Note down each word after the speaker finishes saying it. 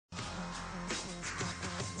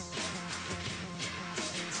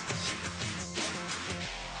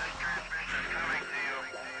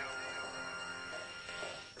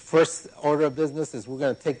First order of business is we're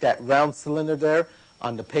going to take that round cylinder there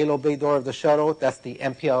on the payload bay door of the shuttle. That's the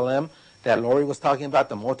MPLM that Lori was talking about,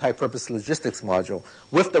 the multi-purpose logistics module.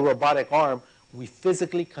 With the robotic arm, we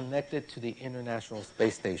physically connected to the International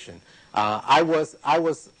Space Station. I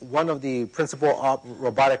was one of the principal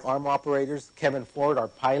robotic arm operators. Kevin Ford, our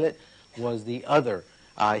pilot, was the other.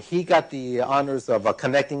 He got the honors of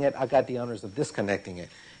connecting it. I got the honors of disconnecting it.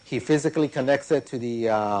 He physically connects it to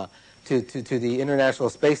the to the International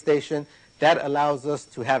Space Station. That allows us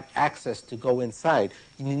to have access to go inside.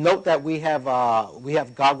 You note that we have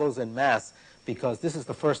goggles and masks because this is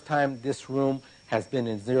the first time this room has been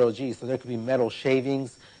in 0G. So there could be metal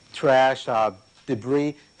shavings, trash,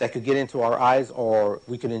 debris that could get into our eyes, or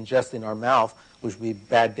we could ingest in our mouth, which would be a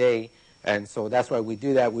bad day. And so that's why we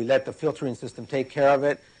do that. We let the filtering system take care of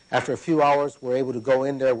it. After a few hours, we're able to go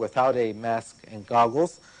in there without a mask and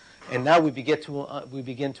goggles. And now we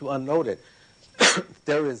begin to unload it.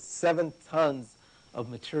 There is 7 tons of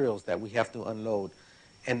materials that we have to unload.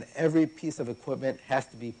 And every piece of equipment has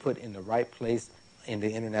to be put in the right place in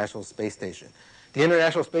the International Space Station. The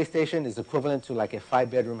International Space Station is equivalent to like a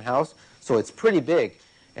 5-bedroom house, so it's pretty big.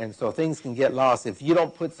 And so things can get lost. If you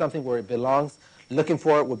don't put something where it belongs, looking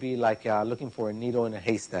for it would be like looking for a needle in a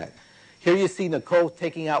haystack. Here you see Nicole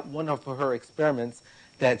taking out one of her experiments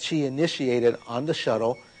that she initiated on the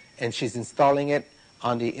shuttle, and she's installing it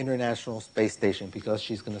on the International Space Station because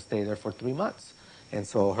she's going to stay there for 3 months. And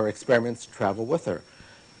so her experiments travel with her.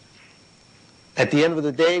 At the end of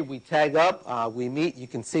the day, we tag up, we meet. You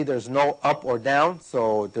can see there's no up or down,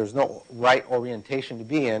 so there's no right orientation to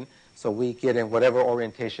be in. So we get in whatever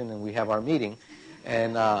orientation and we have our meeting.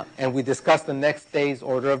 And we discuss the next day's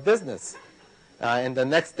order of business. And the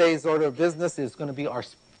next day's order of business is going to be our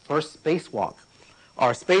first spacewalk.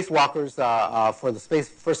 Our spacewalkers for the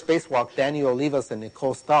first spacewalk, Danny Olivas and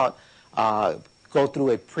Nicole Stott, go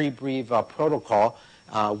through a pre-brief protocol.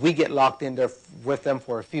 We get locked in there with them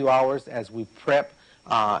for a few hours as we prep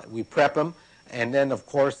them. And then, of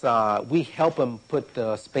course, we help them put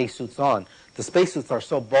the spacesuits on. The spacesuits are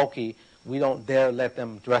so bulky, we don't dare let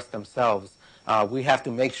them dress themselves. We have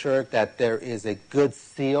to make sure that there is a good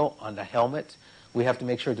seal on the helmet. We have to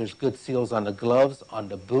make sure there's good seals on the gloves, on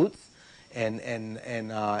the boots, and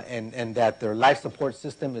that their life support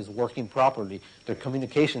system is working properly. Their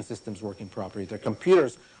communication system is working properly. Their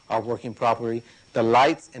computers are working properly. The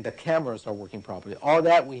lights and the cameras are working properly. All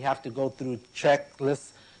that we have to go through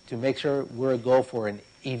checklists to make sure we're a go for an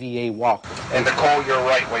EVA walk. And Nicole, your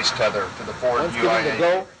right waist tether to the forward Once UIA. given the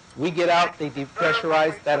go, we get out, they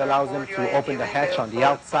depressurize. That allows them to open the hatch on the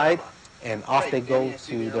outside, and off they go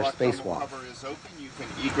to their spacewalk. You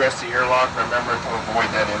can egress the airlock. Remember to avoid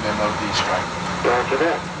that MMOD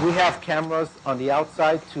strike. We have cameras on the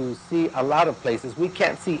outside to see a lot of places. We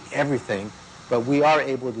can't see everything, but we are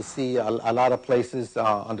able to see a lot of places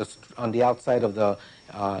on the outside of the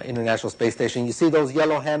International Space Station. You see those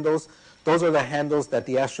yellow handles? Those are the handles that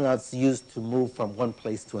the astronauts use to move from one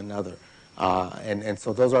place to another. And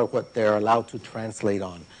so those are what they're allowed to translate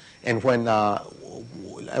on. And when,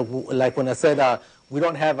 like when I said, we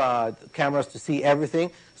don't have cameras to see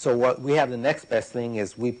everything, so what we have the next best thing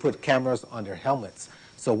is we put cameras on their helmets.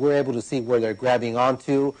 So we're able to see where they're grabbing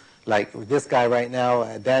onto. Like this guy right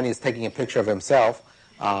now, Danny is taking a picture of himself.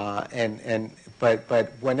 But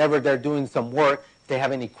whenever they're doing some work, if they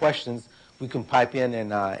have any questions, we can pipe in,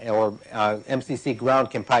 and or MCC ground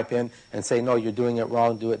can pipe in and say, no, you're doing it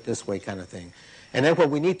wrong, do it this way, kind of thing. And then when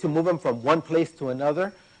we need to move them from one place to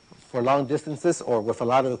another for long distances or with a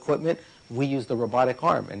lot of equipment, we use the robotic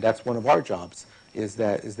arm, and that's one of our jobs, is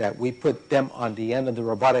that we put them on the end of the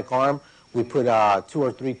robotic arm. We put 2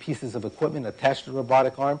 or 3 pieces of equipment attached to the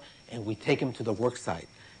robotic arm, and we take them to the work site,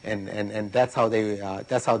 and that's how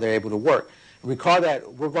they're able to work. Recall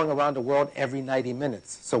that we're going around the world every 90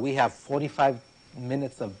 minutes, so we have 45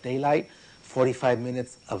 minutes of daylight, 45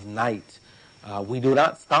 minutes of night. We do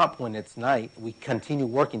not stop when it's night. We continue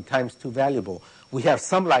working. Time's too valuable. We have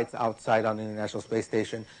some lights outside on the International Space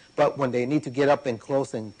Station, but when they need to get up and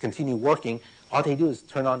close and continue working, all they do is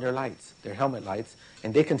turn on their lights, their helmet lights,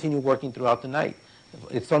 and they continue working throughout the night.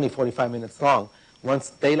 It's only 45 minutes long. Once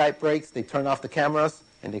daylight breaks, they turn off the cameras,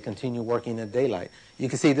 and they continue working in daylight. You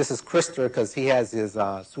can see this is Christer because he has his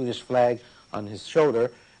Swedish flag on his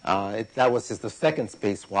shoulder. That was the second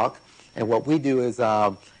spacewalk. And what we do is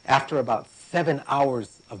after about 7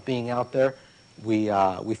 hours of being out there, we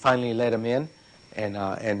finally let them in.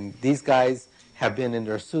 And these guys have been in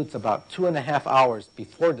their suits about 2.5 hours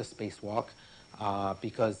before the spacewalk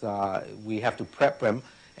because we have to prep them.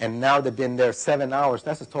 And now they've been there 7 hours.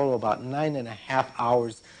 That's a total of about 9.5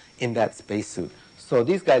 hours in that spacesuit. So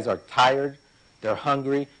these guys are tired. They're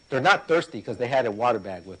hungry. They're not thirsty because they had a water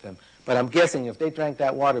bag with them. But I'm guessing if they drank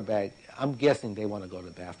that water bag, I'm guessing they want to go to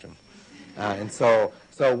the bathroom. And so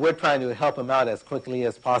we're trying to help them out as quickly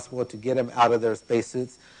as possible to get them out of their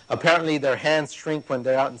spacesuits. Apparently their hands shrink when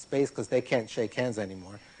they're out in space because they can't shake hands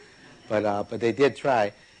anymore. But they did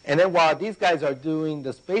try. And then while these guys are doing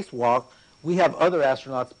the spacewalk, we have other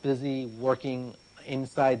astronauts busy working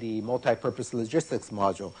inside the multi-purpose logistics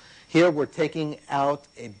module. Here we're taking out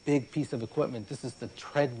a big piece of equipment. This is the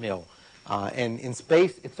treadmill. And in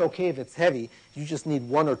space, it's okay if it's heavy. You just need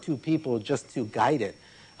 1 or 2 people just to guide it.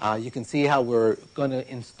 You can see how we're going to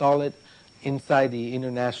install it inside the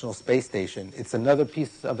International Space Station. It's another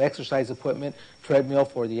piece of exercise equipment, treadmill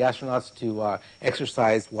for the astronauts to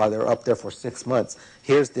exercise while they're up there for 6 months.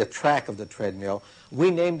 Here's the track of the treadmill. We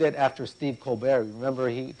named it after Steve Colbert. Remember,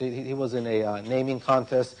 he was in a naming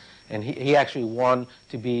contest, and he actually won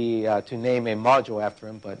to name a module after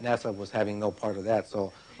him, but NASA was having no part of that,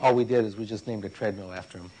 so all we did is we just named a treadmill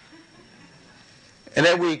after him. And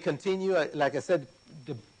then we continue, like I said,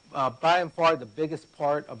 by and far the biggest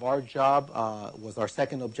part of our job was our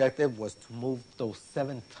second objective was to move those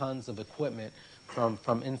 7 tons of equipment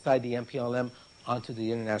from inside the MPLM onto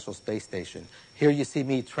the International Space Station. Here you see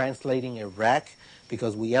me translating a rack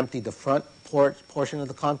because we emptied the front portion of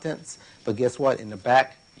the contents, but guess what? In the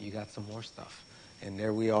back, you got some more stuff. And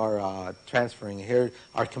there we are transferring. Here,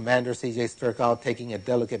 our commander, C.J. Sturkow, taking a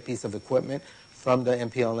delicate piece of equipment from the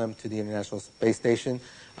MPLM to the International Space Station.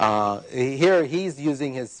 Here, he's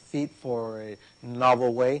using his feet for a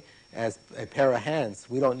novel way as a pair of hands.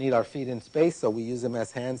 We don't need our feet in space, so we use them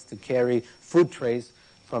as hands to carry food trays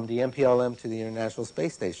from the MPLM to the International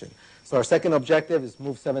Space Station. So our second objective is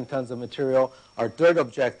move 7 tons of material. Our third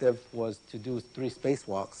objective was to do 3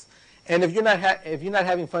 spacewalks. And if you're not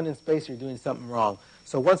having fun in space, you're doing something wrong.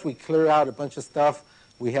 So once we clear out a bunch of stuff,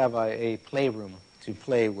 we have a playroom to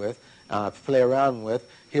play with, play around with.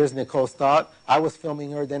 Here's Nicole Stott. I was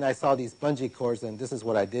filming her, then I saw these bungee cords, and this is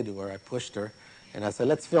what I did to her. I pushed her, and I said,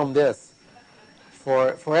 let's film this.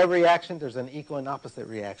 For every action, there's an equal and opposite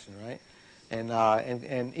reaction, right?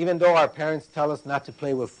 And even though our parents tell us not to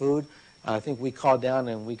play with food, I think we called down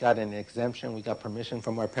and we got an exemption. We got permission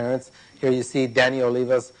from our parents. Here you see Danny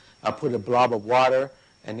Olivas put a blob of water,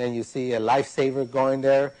 and then you see a lifesaver going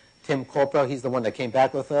there. Tim Corporal, he's the one that came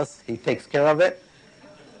back with us. He takes care of it.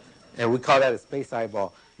 And we call that a space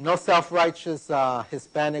eyeball. No self-righteous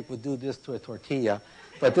Hispanic would do this to a tortilla.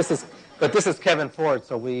 But this is Kevin Ford,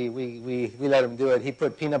 so we let him do it. He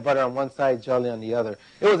put peanut butter on one side, jelly on the other.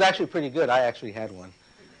 It was actually pretty good. I actually had one.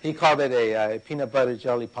 He called it a peanut butter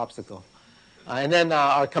jelly popsicle. And then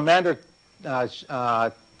our commander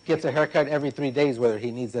gets a haircut every 3 days, whether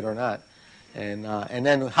he needs it or not. And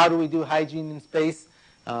then how do we do hygiene in space?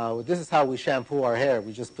 This is how we shampoo our hair.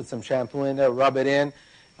 We just put some shampoo in there, rub it in,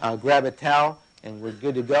 grab a towel, and we're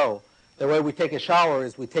good to go. The way we take a shower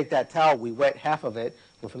is we take that towel, we wet half of it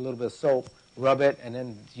with a little bit of soap, rub it, and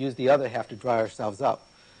then use the other half to dry ourselves up.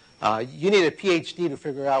 You need a PhD to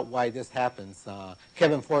figure out why this happens.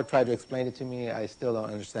 Kevin Ford tried to explain it to me. I still don't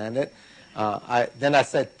understand it. Then I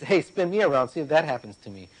said, hey, spin me around, see if that happens to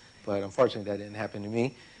me. But unfortunately, that didn't happen to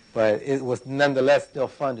me. But it was nonetheless still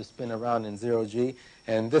fun to spin around in 0G.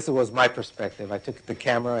 And this was my perspective. I took the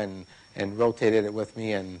camera and rotated it with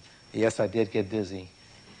me, and yes, I did get dizzy.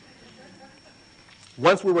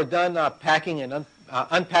 Once we were done unpacking and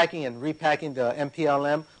repacking the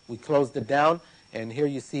MPLM, we closed it down. And here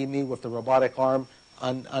you see me with the robotic arm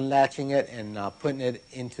unlatching it and putting it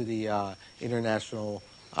into the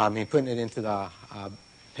putting it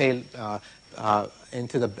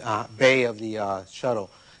into the bay of the shuttle.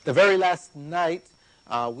 The very last night,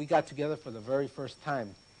 we got together for the very first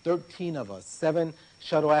time. 13 of us, 7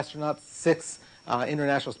 shuttle astronauts, 6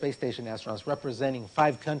 International Space Station astronauts representing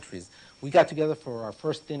 5 countries. We got together for our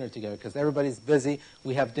first dinner together because everybody's busy.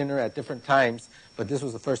 We have dinner at different times, but this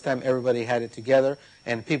was the first time everybody had it together,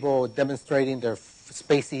 and people demonstrating their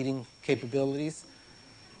space eating capabilities.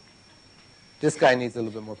 This guy needs a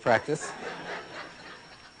little bit more practice.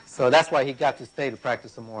 So that's why he got to stay to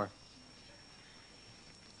practice some more.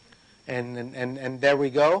 And there we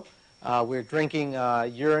go. We're drinking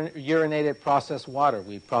urinated processed water.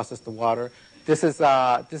 We processed the water. This is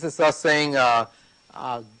us saying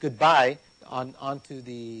goodbye onto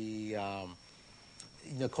the.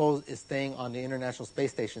 Nicole is staying on the International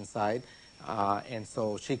Space Station side, and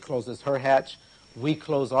so she closes her hatch. We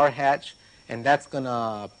close our hatch, and that's going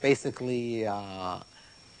to basically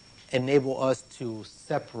enable us to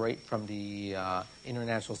separate from the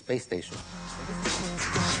International Space Station.